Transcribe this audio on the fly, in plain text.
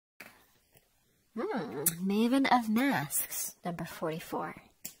Maven of Masks, number 44.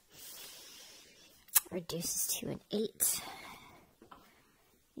 Reduces to an 8.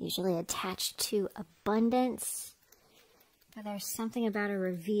 Usually attached to abundance. But there's something about a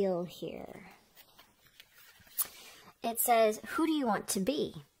reveal here. It says, who do you want to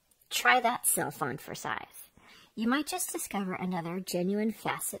be? Try that self on for size. You might just discover another genuine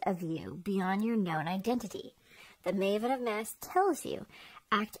facet of you beyond your known identity. The Maven of Masks tells you,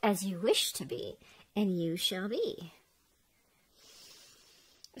 act as you wish to be, and you shall be.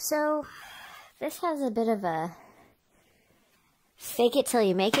 So, this has a bit of a fake it till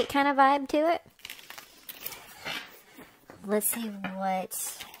you make it kind of vibe to it. Let's see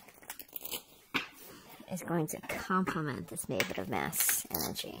what is going to complement this Maven of Masks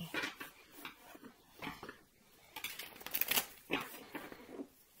energy.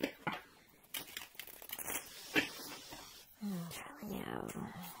 Leo.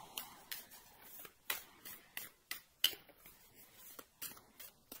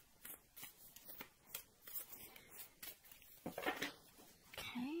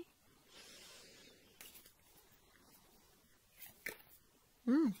 Okay.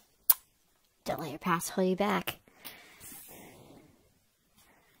 Don't let your past hold you back.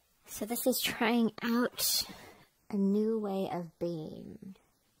 So this is trying out a new way of being.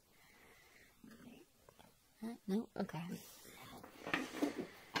 No? Okay.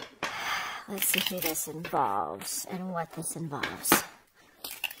 Let's see who this involves and what this involves.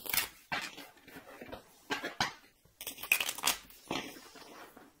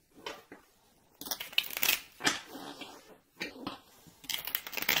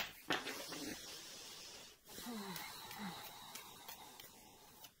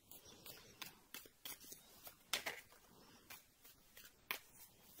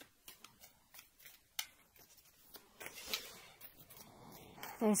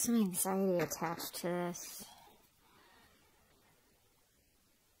 There's some anxiety attached to this.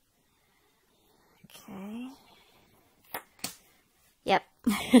 Okay. Yep.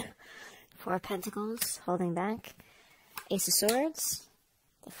 Four of Pentacles, holding back. Ace of Swords,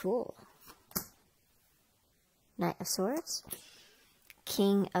 the Fool. Knight of Swords.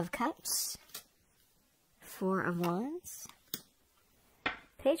 King of Cups. Four of Wands.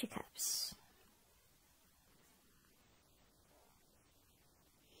 Page of Cups.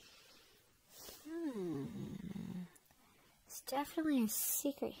 There's definitely a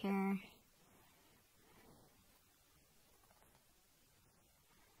secret here.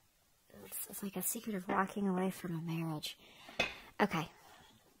 It's like a secret of walking away from a marriage. Okay.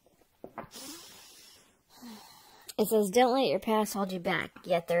 It says, don't let your past hold you back,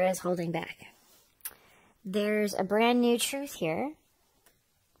 yet there is holding back. There's a brand new truth here.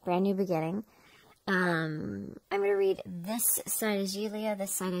 Brand new beginning. I'm going to read this side as you, Leo,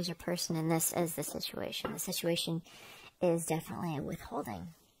 this side as your person, and this as the situation. The situation is definitely a withholding.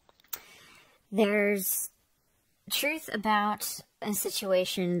 There's truth about a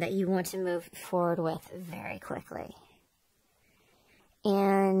situation that you want to move forward with very quickly.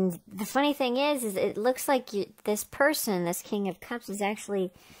 And the funny thing is it looks like this person, this King of Cups, is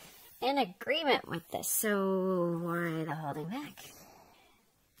actually in agreement with this. So why the holding back?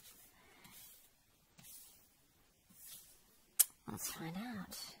 Let's find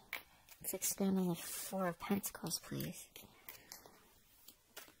out. Let's expand on the Four of Pentacles, please.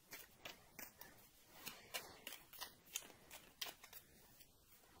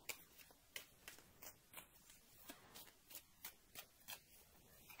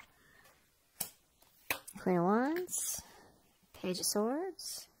 Queen of Wands, Page of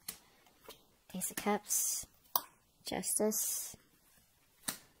Swords, Ace of Cups, Justice,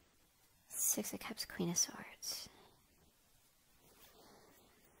 Six of Cups, Queen of Swords.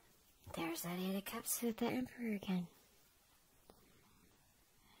 There's that Eight of Cups with the Emperor again.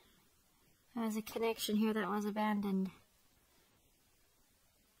 There was a connection here that was abandoned.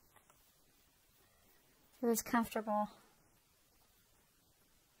 It was comfortable.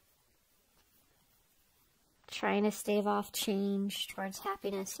 Trying to stave off change towards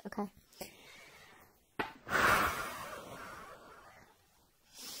happiness. Okay.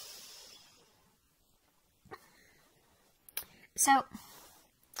 So,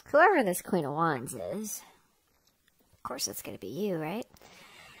 whoever this Queen of Wands is, of course it's going to be you, right?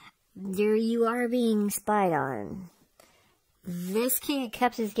 You are being spied on. This King of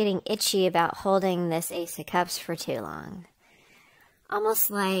Cups is getting itchy about holding this Ace of Cups for too long. Almost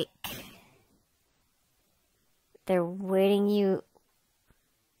like they're waiting you.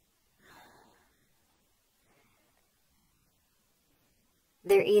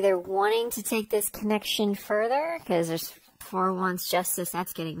 They're either wanting to take this connection further, because there's Four of Wands, Justice,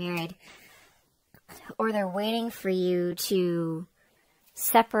 that's getting married. Or they're waiting for you to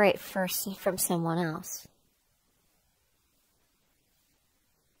separate first from someone else.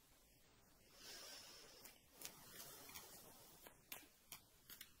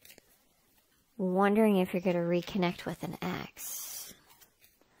 Wondering if you're going to reconnect with an ex.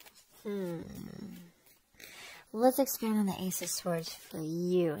 Let's expand on the Ace of Swords for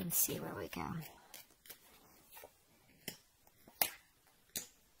you and see where we go.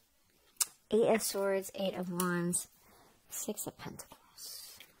 Eight of Swords, Eight of Wands, Six of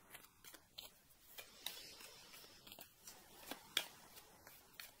Pentacles.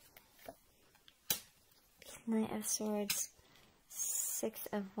 Knight of Swords, Six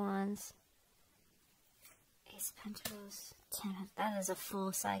of Wands, Ace of Pentacles, Ten of... That is a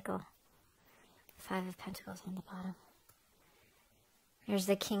full cycle. Five of Pentacles on the bottom. There's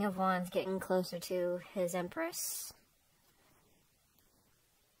the King of Wands getting closer to his Empress.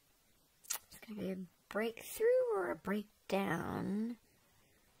 It's going to be a breakthrough or a breakdown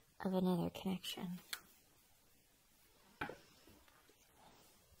of another connection.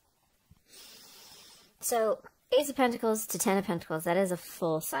 So, Ace of Pentacles to Ten of Pentacles, that is a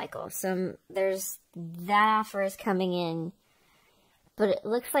full cycle. There's that offer is coming in, but it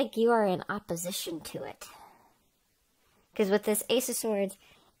looks like you are in opposition to it. Because with this Ace of Swords,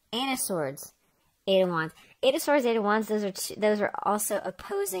 Eight of Swords, Eight of Wands. Eight of Swords, Eight of Wands, those are also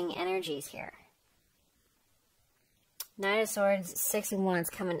opposing energies here. Nine of Swords, Six of Wands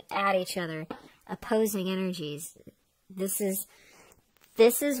coming at each other, opposing energies. This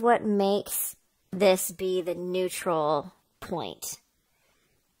is what makes this be the neutral point.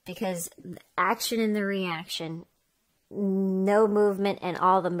 Because the action and the reaction, no movement and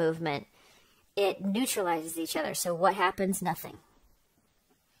all the movement, it neutralizes each other. So what happens? Nothing.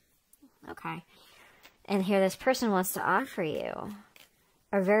 Okay. And here this person wants to offer you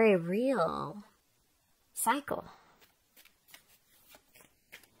a very real cycle.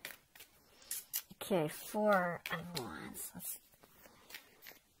 Okay, Four of Wands. Let's...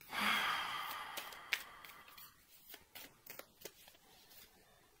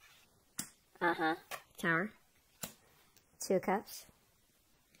 Tower. Two of Cups.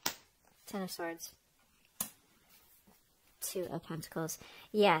 Ten of Swords. Two of Pentacles.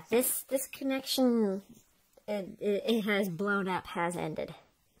 Yeah, this connection, it has blown up, has ended.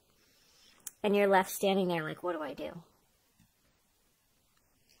 And you're left standing there like, what do I do?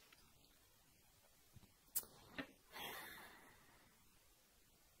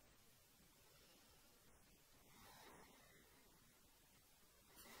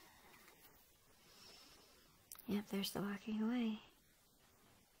 Yep, there's the walking away.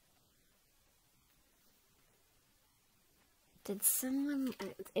 Did someone...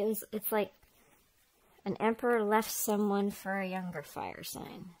 It's like an emperor left someone for a younger fire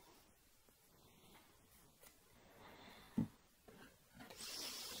sign.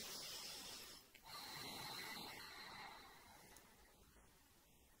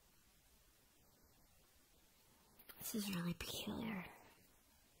 This is really peculiar.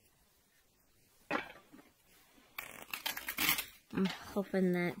 I'm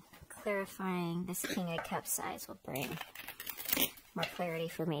hoping that clarifying this King of Cups size will bring more clarity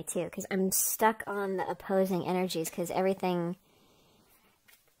for me too, because I'm stuck on the opposing energies because everything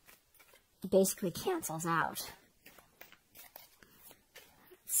basically cancels out.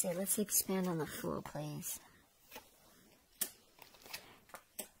 Let's see, let's expand on the Fool, please.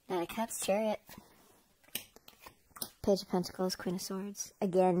 Knight of Cups, Chariot. Page of Pentacles, Queen of Swords.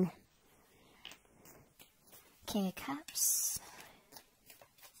 Again, King of Cups.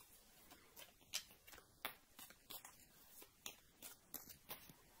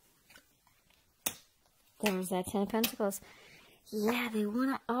 There's that Ten of Pentacles. Yeah, they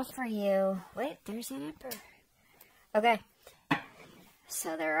want to offer you... Wait, there's an Emperor. Okay.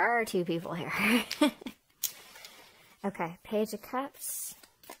 So there are two people here. Okay, Page of Cups.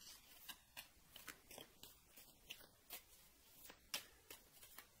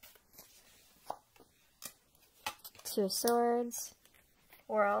 Two of Swords.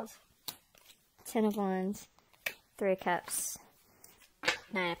 World. Ten of Wands. Three of Cups.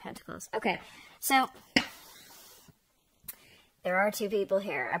 Nine of Pentacles. Okay, so... there are two people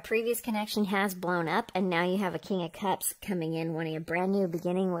here. A previous connection has blown up, and now you have a King of Cups coming in, wanting a brand new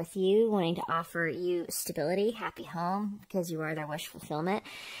beginning with you, wanting to offer you stability, happy home, because you are their wish fulfillment.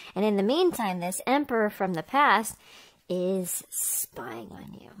 And in the meantime, this Emperor from the past is spying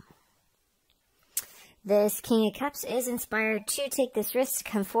on you. This King of Cups is inspired to take this risk, to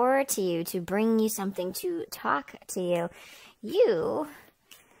come forward to you, to bring you something, to talk to you. You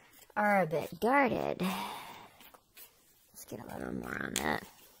are a bit guarded. Get a little more on that.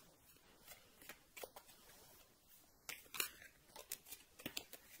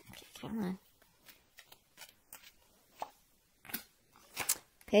 Come on.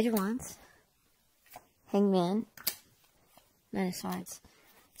 Page of Wands. Hangman. Nine of Swords.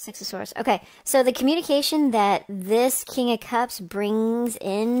 Six of Swords. Okay, so the communication that this King of Cups brings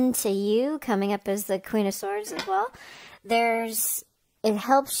into you, coming up as the Queen of Swords as well, it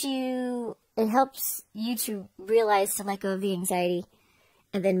helps you to realize to let go of the anxiety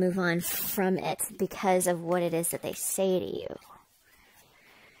and then move on from it because of what it is that they say to you.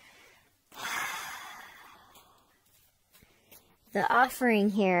 The offering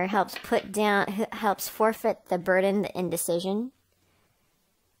here helps forfeit the burden, the indecision,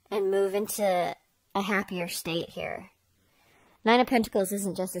 and move into a happier state here. Nine of Pentacles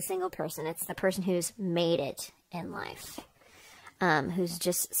isn't just a single person. It's the person who's made it in life. Who's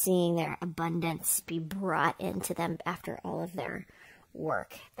just seeing their abundance be brought into them after all of their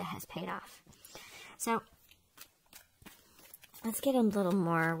work that has paid off. So, let's get a little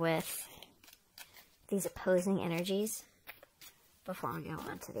more with these opposing energies before we go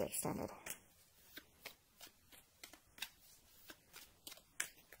on to the extended.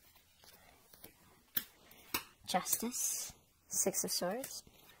 Justice, Six of Swords,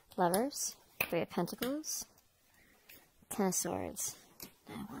 Lovers, Three of Pentacles, Ten of Swords,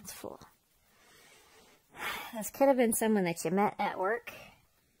 Nine of Wands, Fool. This could have been someone that you met at work.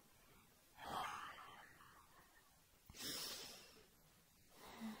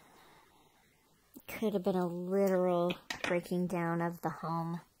 Could have been a literal breaking down of the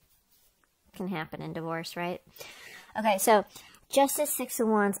home. Can happen in divorce, right? Okay, so Justice, Six of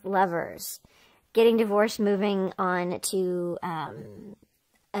Wands, Lovers. Getting divorced, moving on to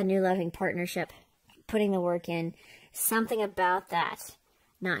a new loving partnership, putting the work in. Something about that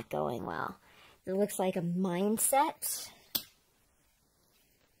not going well. It looks like a mindset.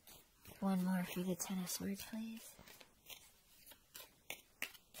 One more for the Ten of Swords, please.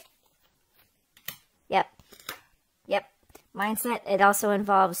 Yep. Mindset. It also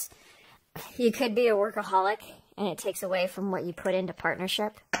involves, you could be a workaholic and it takes away from what you put into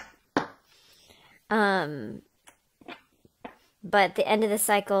partnership. But the end of the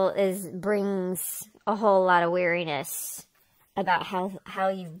cycle brings a whole lot of weariness about how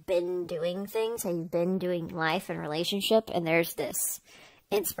you've been doing things, how you've been doing life and relationship, and there's this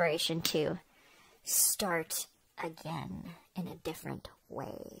inspiration to start again in a different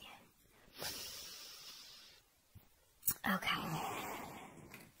way. Okay.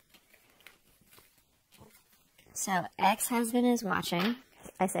 So, ex-husband is watching.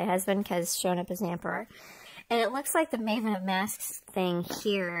 I say husband because showing up as the Emperor. And it looks like the Maven of Masks thing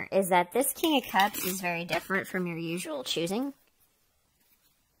here is that this King of Cups is very different from your usual choosing.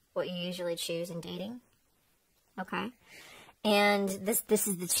 What you usually choose in dating. Okay? And this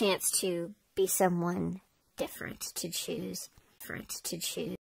is the chance to be someone different, to choose.